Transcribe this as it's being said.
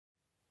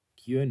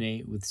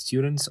Q&A with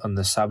students on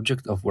the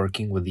subject of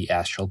working with the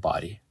astral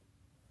body.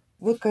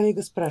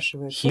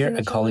 Here,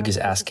 a colleague is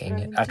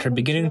asking, after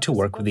beginning to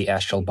work with the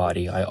astral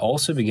body, I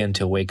also begin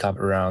to wake up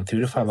around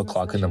 3 to 5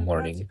 o'clock in the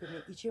morning.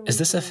 Is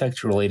this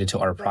effect related to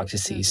our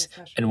practices,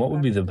 and what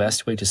would be the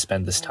best way to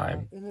spend this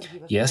time?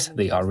 Yes,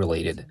 they are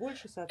related.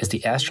 As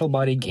the astral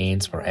body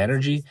gains more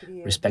energy,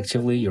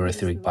 respectively, your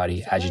etheric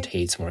body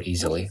agitates more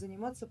easily.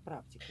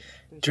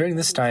 During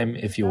this time,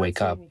 if you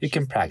wake up, you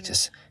can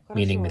practice,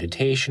 meaning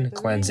meditation,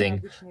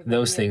 cleansing.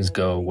 Those things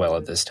go well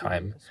at this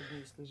time.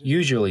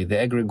 Usually, the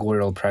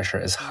egregorial pressure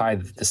is high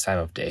at this time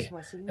of day,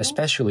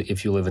 especially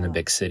if you live in a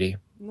big city.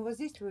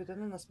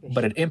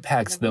 But it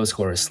impacts those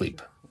who are asleep.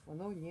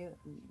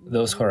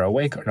 Those who are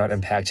awake are not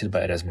impacted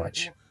by it as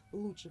much,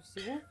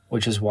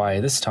 which is why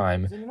this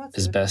time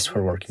is best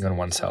for working on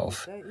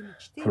oneself.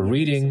 For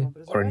reading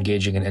or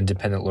engaging in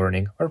independent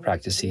learning or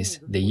practices,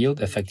 they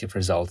yield effective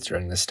results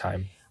during this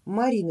time.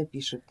 Marina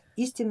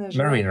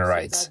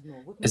writes,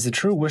 is the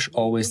true wish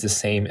always the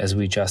same as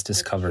we just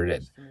discovered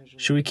it?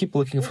 Should we keep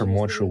looking for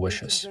more true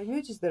wishes?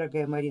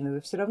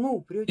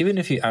 Even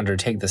if you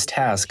undertake this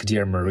task,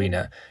 dear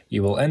Marina,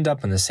 you will end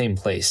up in the same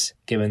place,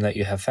 given that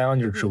you have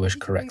found your true wish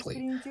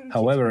correctly.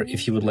 However,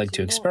 if you would like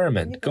to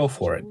experiment, go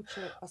for it.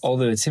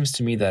 Although it seems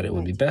to me that it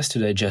would be best to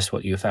digest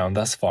what you found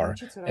thus far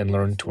and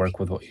learn to work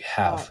with what you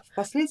have.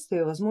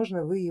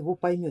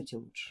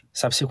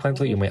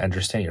 Subsequently, you may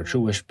understand your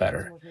true wish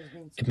better.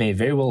 It may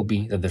very well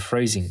be that the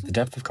phrasing, the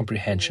depth of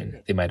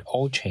comprehension, they might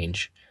all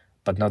change,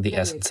 but not the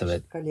essence of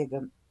it.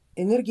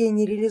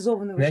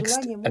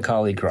 Next, a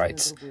colleague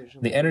writes,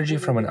 the energy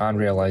from an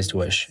unrealized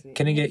wish,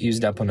 can it get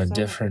used up on a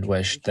different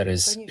wish that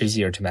is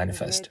easier to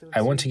manifest?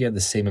 I want to get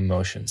the same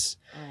emotions.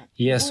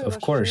 Yes, of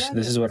course,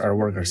 this is what our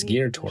work is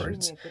geared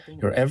towards.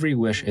 Your every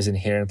wish is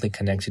inherently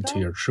connected to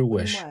your true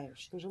wish.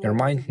 Your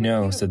mind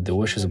knows that the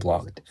wish is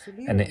blocked,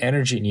 and the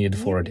energy needed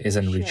for it is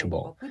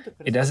unreachable.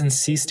 It doesn't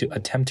cease to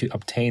attempt to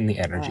obtain the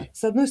energy.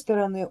 On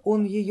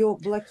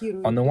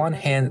the one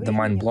hand, the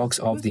mind blocks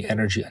off the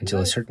energy until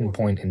a certain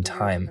point in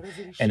time,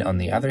 and on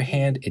the other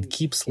hand, it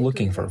keeps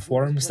looking for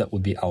forms that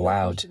would be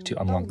allowed to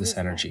unlock this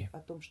energy.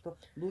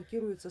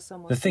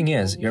 The thing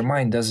is, your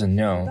mind doesn't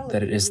know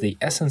that it is the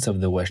essence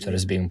of the wish that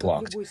is being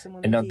blocked,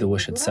 and not the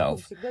wish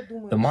itself.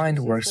 The mind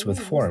works with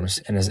forms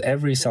and is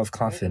every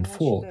self-confident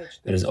fool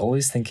that is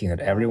always thinking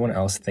that everyone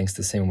else thinks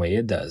the same way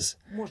it does.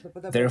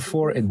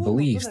 Therefore, it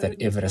believes that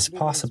if it is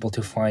possible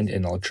to find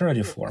an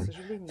alternative form,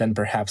 then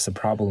perhaps the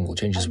problem will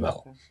change as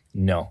well.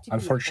 No,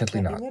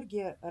 unfortunately not.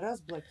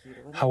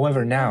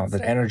 However, now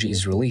that energy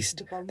is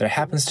released, there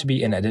happens to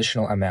be an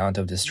additional amount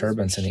of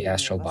disturbance in the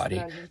astral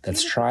body that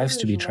strives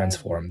to be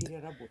transformed.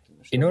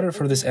 In order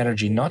for this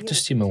energy not to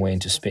steam away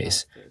into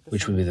space,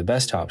 which would be the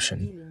best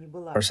option,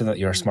 or so that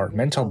your smart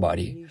mental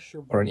body,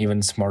 or an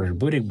even smarter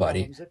buddhic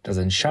body,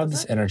 doesn't shove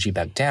this energy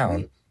back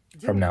down,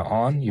 from now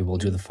on you will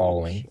do the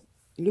following.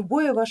 Your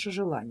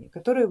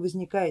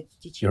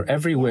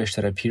every wish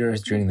that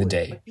appears during the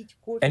day,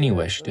 any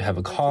wish to have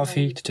a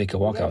coffee, to take a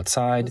walk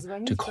outside,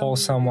 to call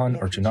someone,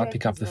 or to not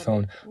pick up the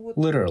phone,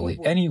 literally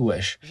any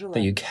wish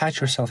that you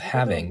catch yourself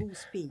having,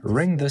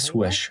 ring this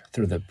wish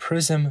through the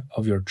prism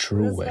of your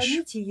true wish.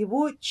 You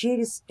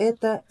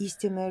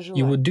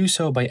would do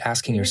so by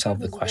asking yourself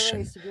the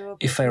question,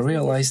 if I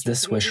realize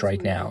this wish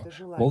right now,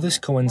 will this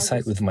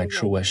coincide with my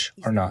true wish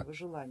or not?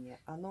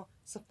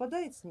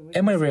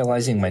 Am I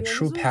realizing my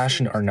true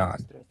passion or not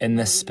in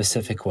this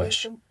specific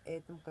wish?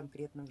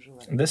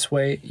 This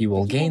way, you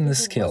will gain the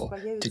skill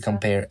to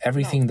compare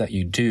everything that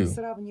you do,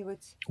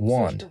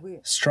 want,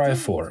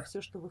 strive for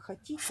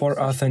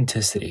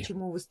authenticity.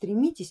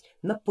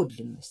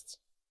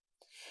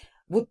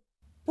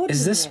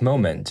 Is this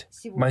moment,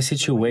 my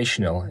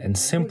situational and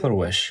simpler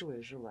wish,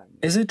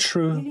 is it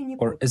true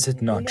or is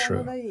it not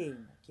true?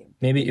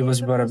 Maybe it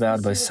was brought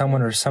about by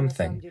someone or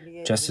something,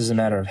 just as a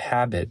matter of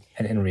habit,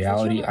 and in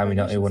reality, I may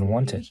not even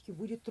want it.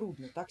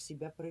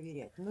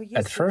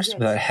 At first,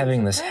 without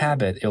having this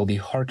habit, it will be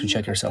hard to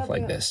check yourself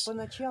like this.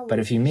 But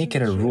if you make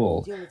it a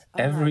rule,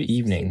 every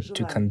evening,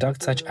 to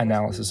conduct such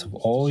analysis of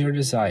all your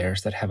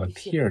desires that have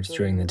appeared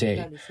during the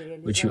day,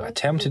 which you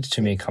attempted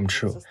to make come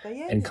true,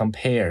 and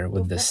compare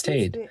with the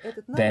state,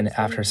 then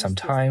after some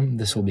time,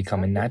 this will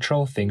become a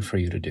natural thing for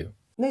you to do.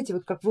 It's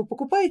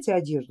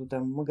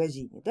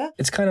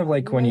kind of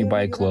like when you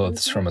buy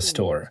clothes from a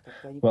store.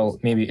 Well,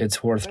 maybe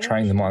it's worth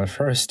trying them on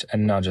first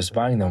and not just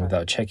buying them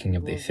without checking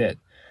if they fit.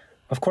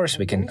 Of course,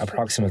 we can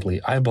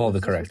approximately eyeball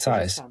the correct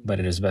size, but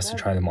it is best to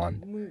try them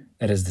on.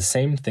 It is the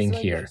same thing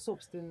here.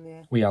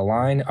 We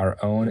align our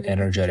own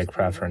energetic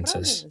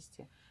preferences.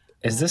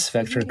 Is this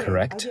vector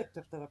correct?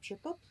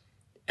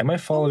 Am I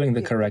following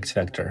the correct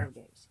vector?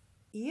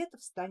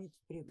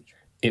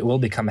 It will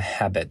become a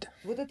habit.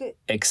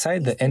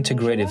 Excite the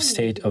integrative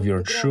state of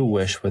your true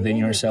wish within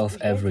yourself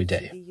every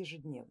day.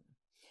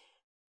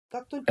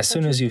 As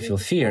soon as you feel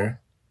fear,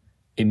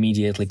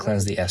 immediately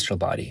cleanse the astral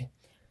body.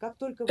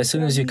 As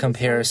soon as you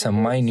compare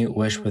some minute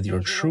wish with your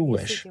true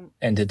wish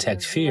and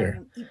detect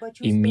fear,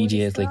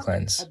 immediately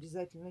cleanse.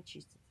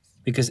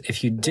 Because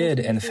if you did,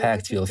 in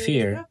fact, feel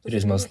fear, it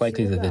is most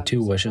likely that the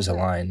two wishes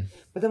align.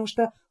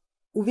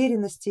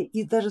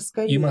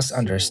 You must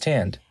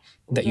understand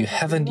that you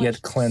haven't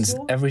yet cleansed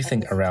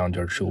everything around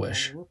your true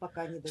wish.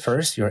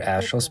 First, your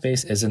astral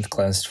space isn't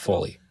cleansed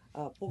fully.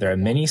 There are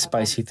many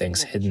spicy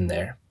things hidden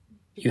there.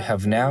 You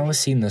have now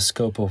seen the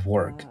scope of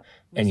work,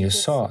 and you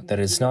saw that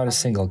it's not a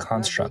single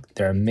construct.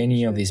 There are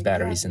many of these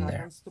batteries in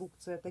there.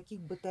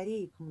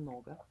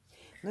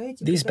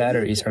 These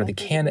batteries are the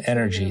canned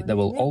energy that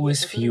will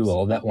always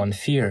fuel that one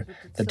fear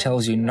that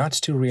tells you not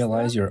to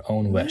realize your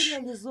own wish,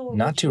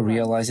 not to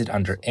realize it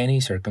under any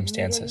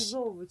circumstances.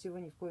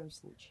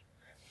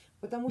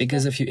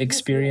 Because if you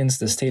experience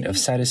the state of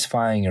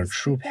satisfying your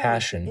true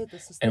passion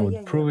and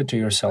would prove it to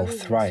yourself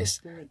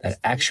thrice that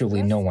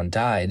actually no one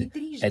died,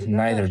 and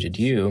neither did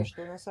you,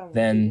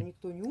 then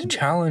to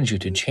challenge you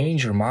to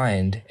change your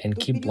mind and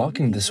keep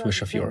blocking this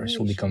wish of yours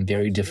will become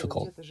very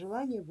difficult.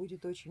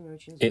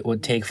 It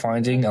would take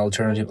finding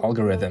alternative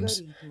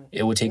algorithms.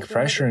 It would take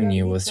pressuring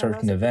you with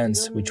certain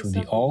events which would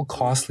be all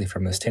costly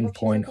from the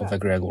standpoint of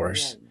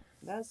egregors.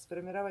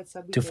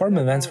 To form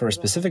events for a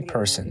specific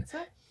person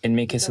and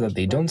make it so that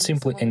they don't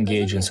simply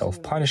engage in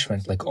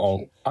self-punishment like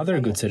all other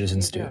good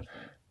citizens do,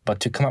 but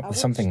to come up with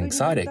something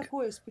exotic,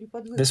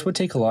 this would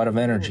take a lot of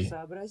energy.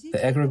 The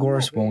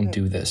egregores won't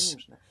do this.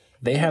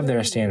 They have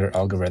their standard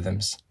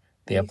algorithms.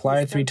 They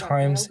apply it 3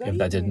 times. If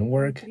that didn't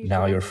work,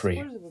 now you're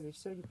free.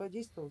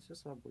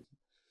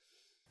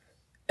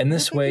 In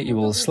this way, you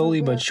will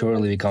slowly but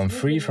surely become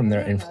free from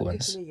their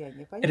influence.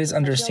 It is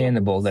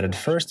understandable that at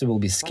first it will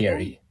be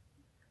scary.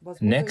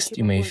 Next,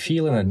 you may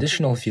feel an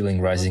additional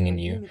feeling rising in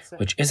you,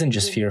 which isn't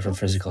just fear for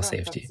physical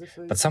safety,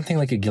 but something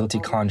like a guilty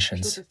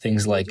conscience.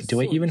 Things like, do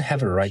I even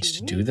have a right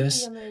to do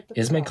this?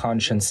 Is my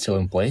conscience still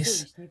in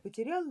place?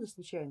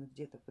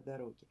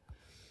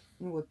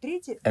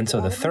 And so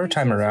the third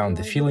time around,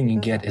 the feeling you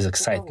get is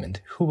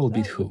excitement. Who will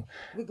beat who?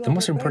 The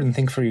most important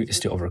thing for you is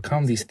to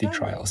overcome these 3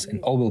 trials,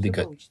 and all will be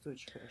good.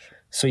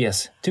 So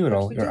yes, do it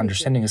all. Your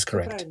understanding is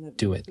correct.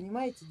 Do it.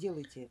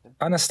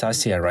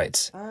 Anastasia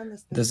writes,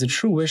 does the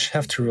true wish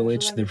have to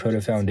relate to the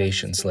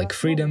proto-foundations, like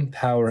freedom,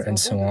 power, and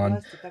so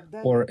on?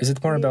 Or is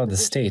it more about the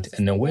state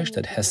and a wish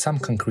that has some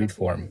concrete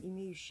form?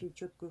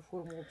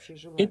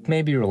 It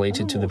may be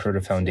related to the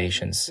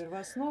proto-foundations,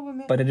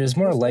 but it is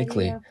more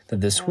likely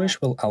that this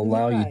wish will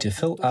allow you to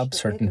fill up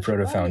certain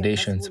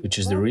proto-foundations, which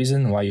is the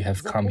reason why you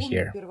have come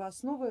here.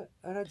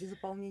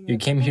 You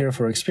came here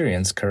for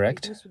experience,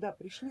 correct?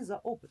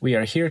 We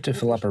are here to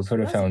fill up our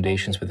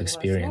proto-foundations with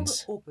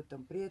experience,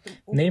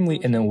 namely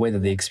in a way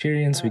that the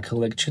experience we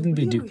collect shouldn't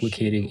be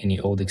duplicating any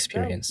old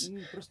experience.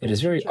 It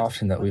is very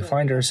often that we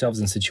find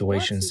ourselves in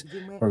situations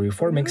where we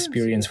form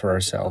experience for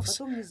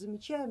ourselves,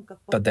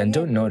 but then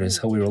don't notice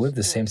how we relive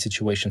the same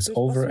situations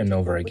over and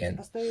over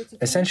again.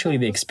 Essentially,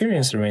 the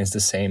experience remains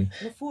the same,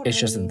 it's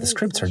just that the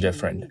scripts are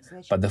different,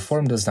 but the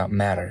form does not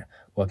matter.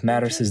 What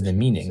matters is the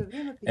meaning.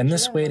 In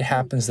this way, it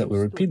happens that we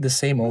repeat the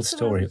same old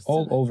story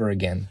all over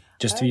again,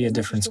 just via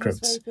different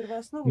scripts,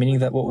 meaning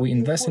that what we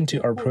invest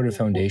into our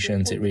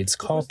proto-foundations, it reads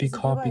copy,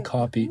 copy,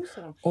 copy.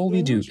 All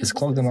we do is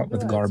clog them up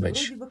with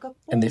garbage,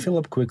 and they fill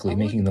up quickly,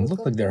 making them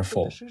look like they are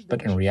full,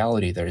 but in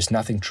reality, there is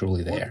nothing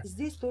truly there.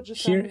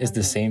 Here is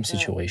the same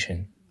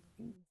situation.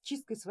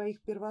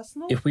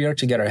 If we are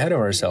to get ahead of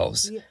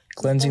ourselves,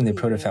 cleansing the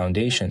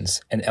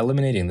proto-foundations and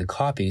eliminating the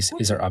copies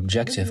is our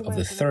objective of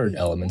the 3rd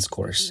Elements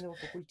course.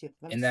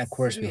 In that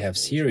course, we have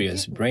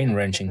serious,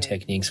 brain-wrenching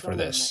techniques for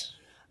this.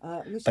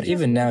 But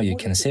even now, you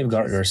can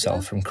safeguard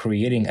yourself from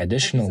creating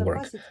additional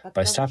work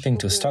by stopping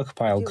to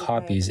stockpile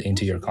copies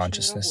into your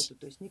consciousness.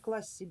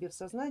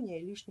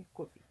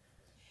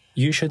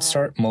 You should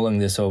start mulling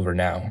this over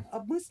now.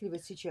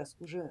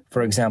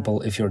 For example,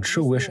 if your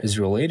true wish is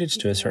related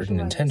to a certain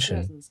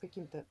intention,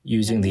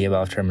 using the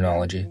above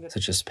terminology,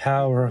 such as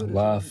power,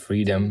 love,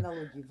 freedom,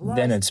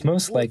 then it's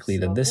most likely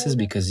that this is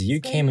because you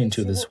came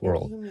into this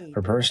world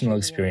for personal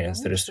experience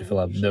that is to fill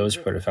up those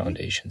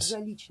proto-foundations.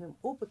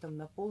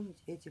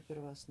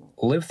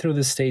 Live through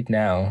this state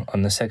now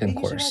on the 2nd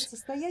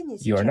course.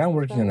 You are now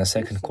working on the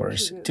 2nd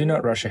course. Do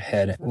not rush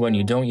ahead when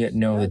you don't yet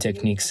know the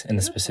techniques and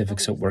the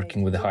specifics of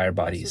working with the higher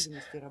bodies.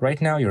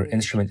 Right now, your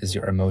instrument is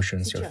your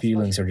emotions, your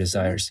feelings, your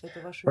desires.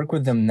 Work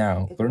with them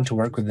now, learn to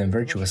work with them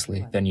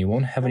virtuously, then you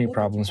won't have any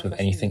problems with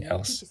anything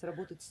else.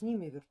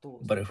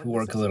 But if we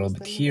work a little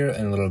bit here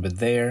and a little bit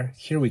there,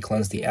 here we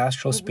cleanse the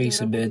astral space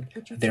a bit,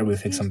 there we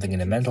fix something in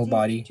the mental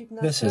body,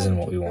 this isn't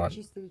what we want.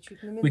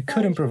 We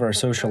could improve our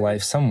social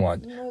life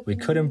somewhat, we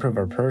could improve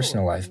our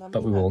personal life,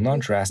 but we will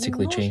not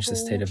drastically change the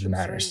state of the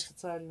matters.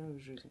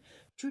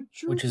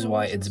 Which is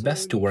why it's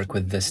best to work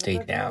with this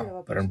state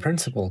now. But in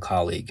principle,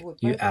 colleague,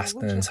 you asked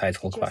an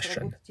insightful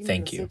question.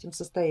 Thank you.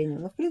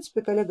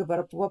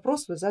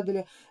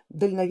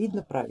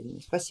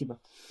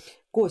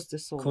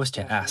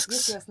 Kostya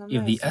asks,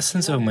 if the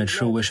essence of my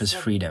true wish is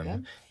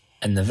freedom,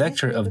 and the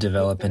vector of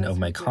development of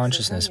my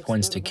consciousness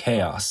points to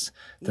chaos.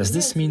 Does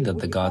this mean that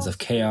the gods of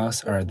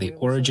chaos are at the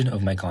origin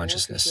of my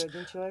consciousness?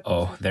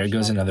 Oh, there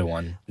goes another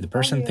one. The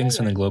person thinks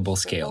on a global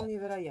scale.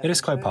 It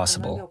is quite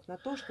possible.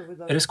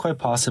 It is quite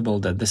possible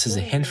that this is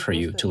a hint for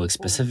you to look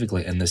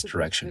specifically in this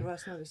direction.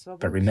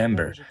 But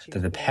remember that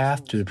the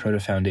path to the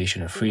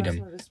proto-foundation of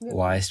freedom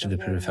lies to the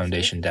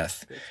proto-foundation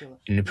death.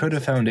 In the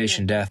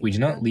proto-foundation death, we do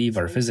not leave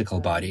our physical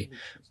body,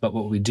 but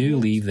what we do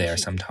leave there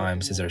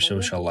sometimes is our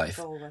social life.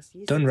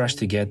 Don't rush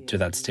to get to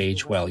that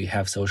stage while you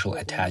have social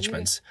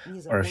attachments,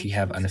 or if you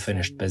have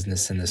unfinished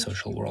business in the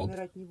social world.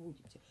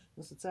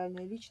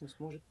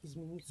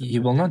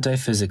 You will not die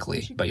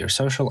physically, but your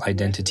social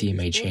identity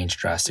may change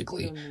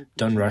drastically.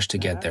 Don't rush to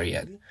get there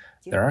yet.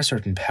 There are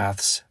certain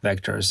paths,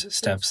 vectors,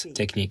 steps,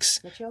 techniques.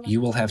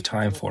 You will have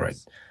time for it.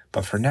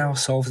 But for now,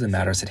 solve the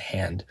matters at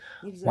hand.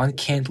 One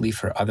can't leave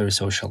for other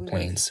social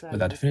planes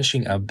without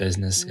finishing up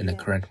business in the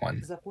current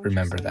one.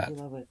 Remember that.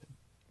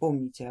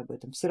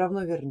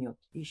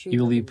 You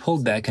will be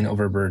pulled back and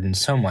overburdened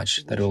so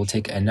much that it will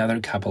take another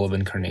couple of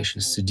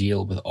incarnations to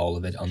deal with all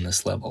of it on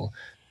this level.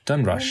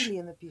 Don't rush.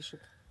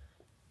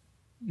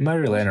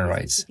 Marilena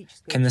writes,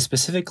 can the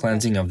specific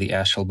cleansing of the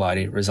astral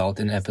body result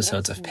in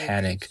episodes of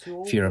panic,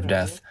 fear of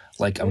death,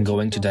 like I'm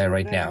going to die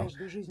right now?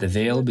 The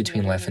veil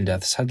between life and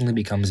death suddenly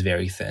becomes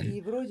very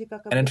thin.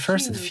 And at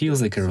first it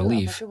feels like a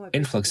relief,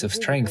 influx of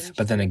strength,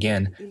 but then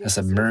again, a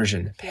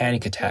submersion,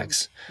 panic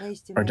attacks.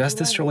 Or does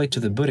this relate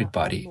to the Buddhic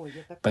body?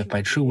 But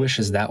my true wish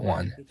is that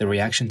one. The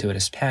reaction to it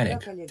is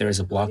panic. There is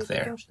a block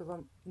there.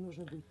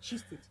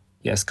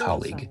 Yes,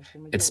 colleague.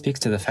 It speaks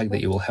to the fact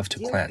that you will have to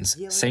cleanse.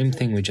 Same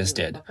thing we just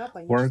did.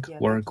 Work,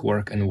 work,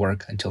 work, and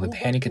work until the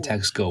panic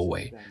attacks go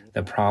away.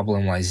 The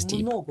problem lies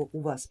deep.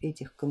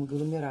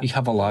 You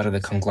have a lot of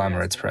the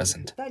conglomerates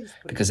present,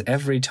 because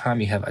every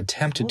time you have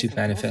attempted to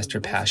manifest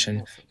your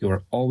passion, you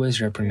were always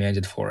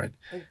reprimanded for it.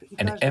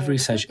 And every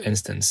such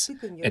instance,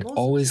 it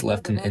always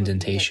left an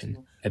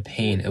indentation, a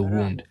pain, a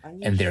wound,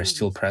 and they are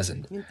still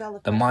present.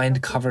 The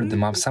mind covered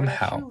them up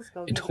somehow.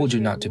 It told you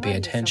not to pay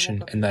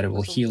attention and that it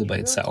will heal by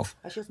itself.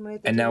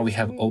 And now we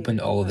have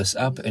opened all of this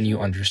up and you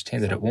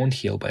understand that it won't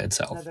heal by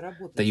itself,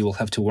 that you will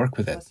have to work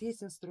with it.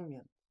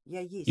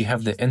 You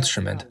have the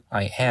instrument,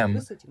 I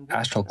am,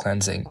 astral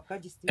cleansing,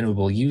 and we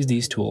will use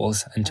these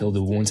tools until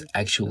the wounds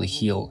actually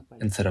heal,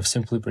 instead of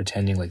simply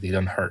pretending like they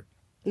don't hurt.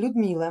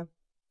 Ludmila,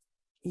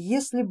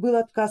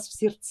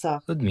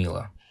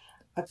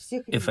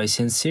 if I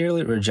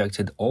sincerely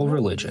rejected all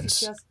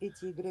religions,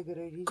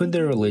 could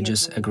the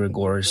religious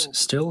egregores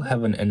still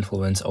have an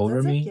influence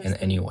over me in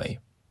any way?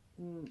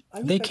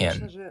 They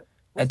can.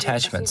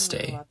 Attachments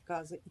stay.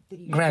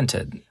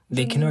 Granted,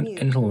 they cannot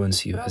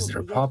influence you as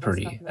their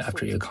property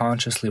after you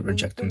consciously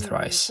reject them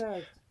thrice,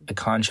 a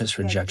conscious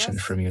rejection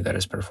from you that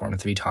is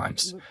performed 3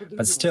 times.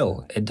 But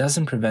still, it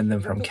doesn't prevent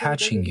them from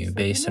catching you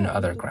based on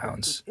other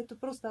grounds.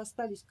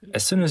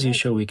 As soon as you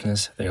show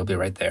weakness, they'll be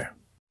right there.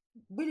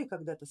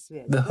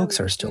 The hooks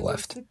are still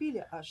left.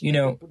 You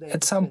know,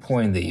 at some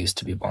point they used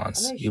to be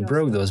bonds. You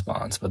broke those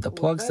bonds, but the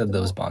plugs that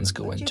those bonds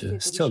go into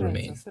still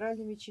remain.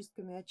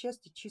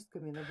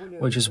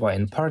 Which is why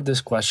in part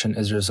this question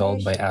is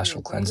resolved by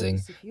astral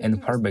cleansing, in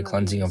part by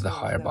cleansing of the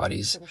higher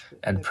bodies,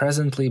 and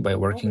presently by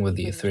working with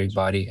the etheric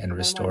body and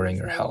restoring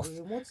your health,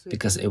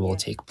 because it will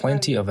take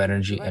plenty of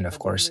energy and of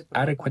course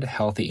adequate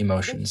healthy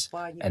emotions,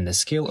 and the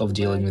skill of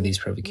dealing with these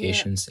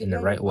provocations in the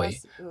right way,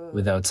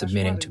 without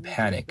submitting to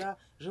panic,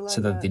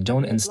 so that they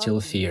don't instill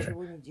fear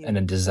and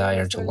a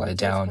desire to lie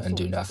down and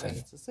do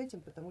nothing.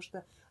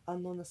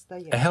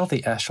 A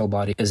healthy astral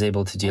body is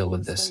able to deal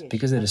with this,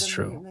 because it is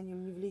true.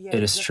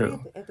 It is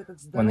true.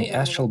 When the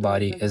astral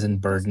body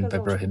isn't burdened by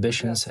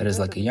prohibitions, it is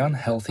like a young,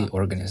 healthy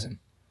organism.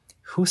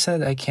 Who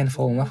said I can't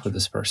fall in love with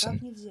this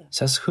person?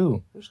 Says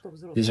who?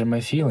 These are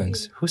my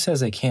feelings. Who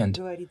says I can't?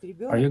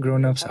 Are you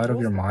grown-ups out of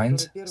your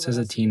minds? Says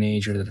a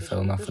teenager that fell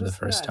in love for the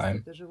first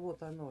time.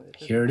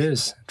 Here it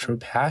is, true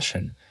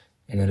passion.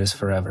 And it is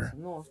forever.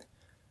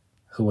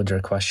 Who would dare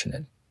question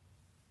it?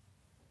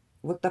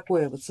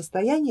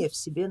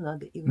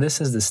 This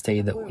is the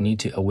state that we need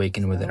to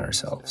awaken within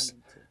ourselves.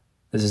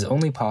 This is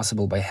only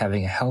possible by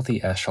having a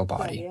healthy astral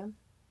body.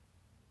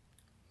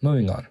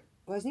 Moving on.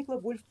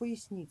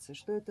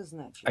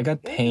 I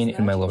got pain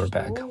in my lower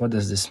back. What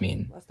does this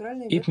mean?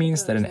 It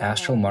means that an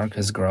astral mark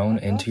has grown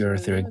into your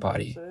etheric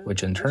body,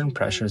 which in turn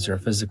pressures your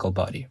physical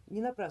body.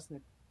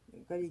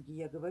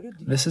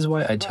 This is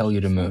why I tell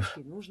you to move.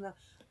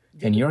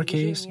 In your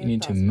case, you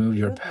need to move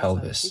your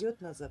pelvis,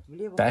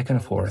 back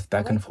and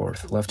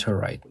forth, left to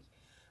right.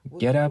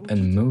 Get up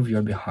and move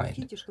your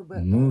behind.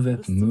 Move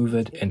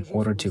it in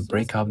order to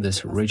break up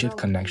this rigid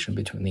connection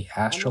between the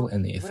astral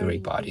and the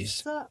etheric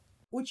bodies.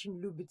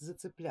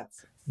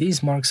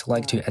 These marks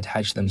like to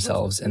attach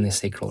themselves in the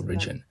sacral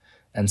region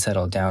and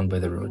settle down by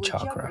the root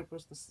chakra.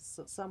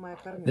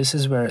 This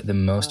is where the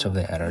most of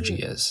the energy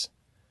is.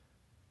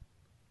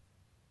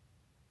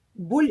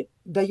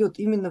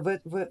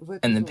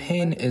 And the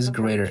pain is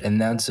greater in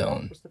that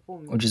zone,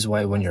 which is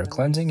why when you're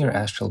cleansing your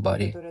astral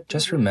body,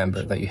 just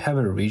remember that you have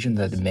a region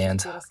that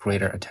demands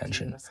greater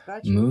attention.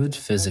 Move it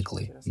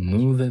physically.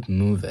 Move it,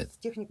 move it.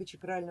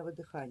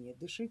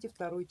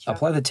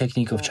 Apply the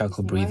technique of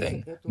chakra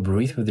breathing.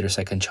 Breathe with your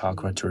second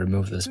chakra to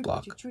remove this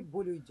block.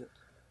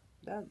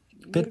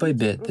 Bit by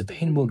bit, the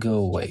pain will go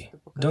away.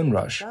 Don't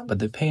rush, but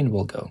the pain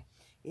will go.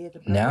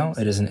 Now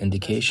it is an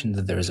indication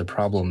that there is a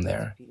problem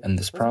there, and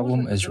this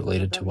problem is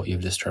related to what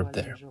you've disturbed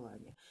there.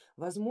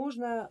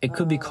 It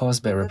could be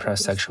caused by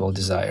repressed sexual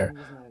desire,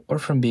 or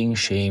from being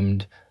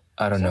shamed,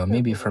 I don't know,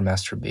 maybe from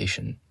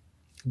masturbation.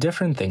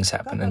 Different things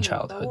happen in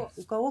childhood.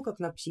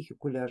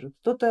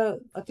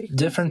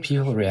 Different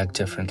people react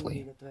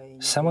differently.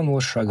 Someone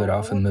will shrug it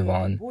off and move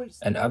on,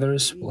 and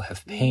others will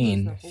have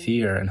pain,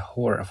 fear, and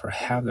horror for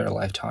half their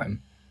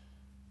lifetime.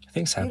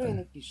 Things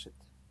happen.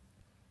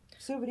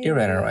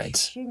 Irena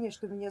writes,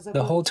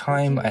 the whole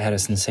time I had a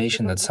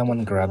sensation that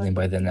someone grabbed me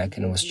by the neck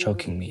and was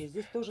choking me.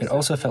 It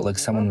also felt like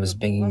someone was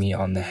banging me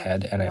on the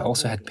head, and I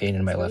also had pain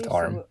in my left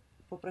arm.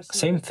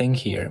 Same thing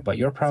here, but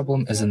your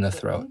problem is in the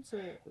throat.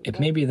 It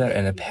may be that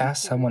in the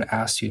past someone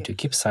asked you to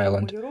keep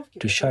silent,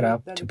 to shut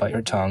up, to bite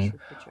your tongue.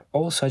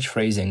 All such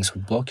phrasings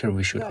would block your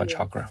Vishuddha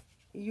chakra.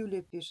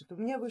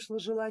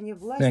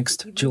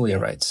 Next, Julia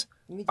writes,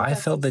 I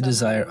felt the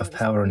desire of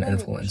power and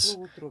influence.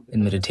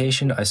 In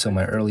meditation, I saw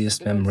my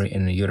earliest memory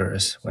in the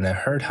uterus when I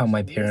heard how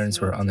my parents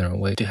were on their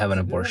way to have an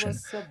abortion.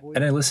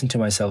 And I listened to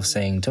myself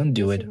saying, don't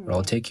do it, or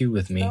I'll take you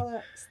with me.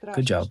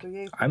 Good job.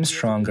 I'm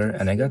stronger,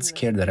 and I got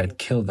scared that I'd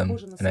kill them,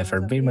 and I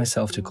forbade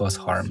myself to cause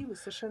harm.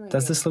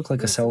 Does this look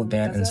like a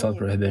self-ban and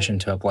self-prohibition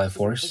to apply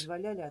force?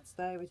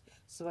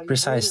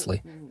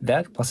 Precisely.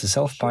 That plus a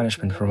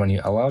self-punishment for when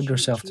you allowed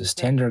yourself to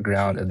stand your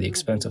ground at the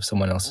expense of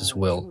someone else's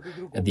will,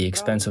 at the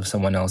expense of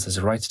someone else's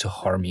right to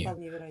harm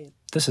you.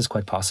 This is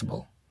quite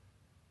possible.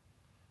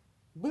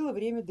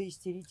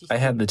 I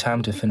had the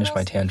time to finish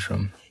my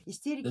tantrum.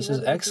 This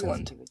is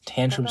excellent.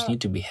 Tantrums need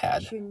to be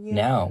had.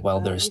 Now, while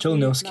there is still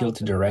no skill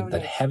to direct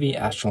that heavy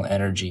astral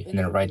energy in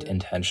the right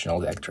intentional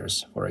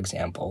vectors, for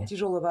example.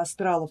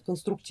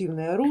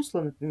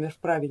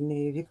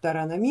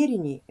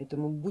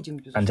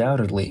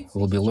 Undoubtedly,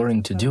 we'll be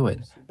learning to do it,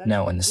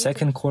 now in the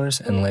second course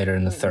and later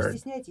in the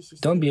third.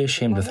 Don't be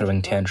ashamed of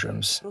throwing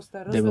tantrums.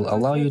 They will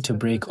allow you to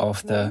break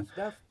off the,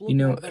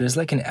 it is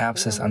like an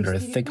abscess under a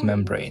thick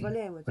membrane.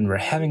 When we're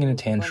having a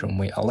tantrum,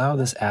 we allow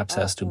this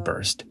abscess to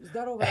burst.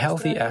 A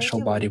healthy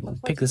astral body will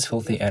pick this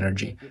filthy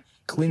energy,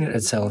 clean it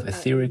itself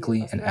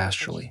etherically and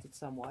astrally.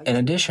 In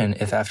addition,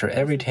 if after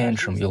every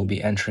tantrum you'll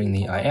be entering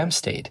the I am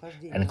state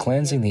and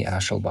cleansing the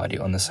astral body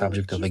on the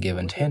subject of a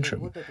given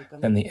tantrum,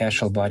 then the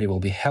astral body will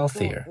be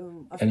healthier,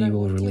 and you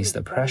will release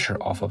the pressure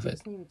off of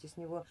it.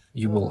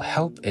 You will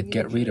help it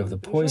get rid of the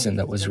poison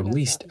that was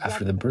released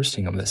after the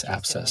bursting of this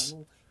abscess.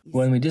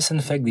 When we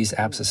disinfect these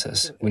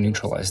abscesses, we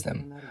neutralize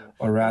them.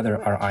 Or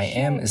rather, our I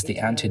am is the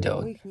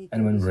antidote,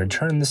 and when we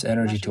return this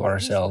energy to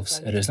ourselves,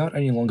 it is not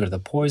any longer the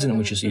poison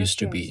which it used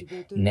to be.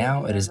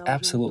 Now it is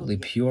absolutely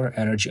pure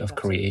energy of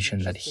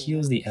creation that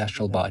heals the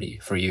astral body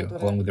for you,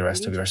 along with the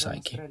rest of your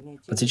psyche.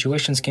 But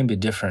situations can be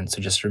different,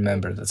 so just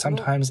remember that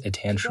sometimes a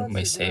tantrum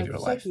may save your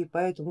life.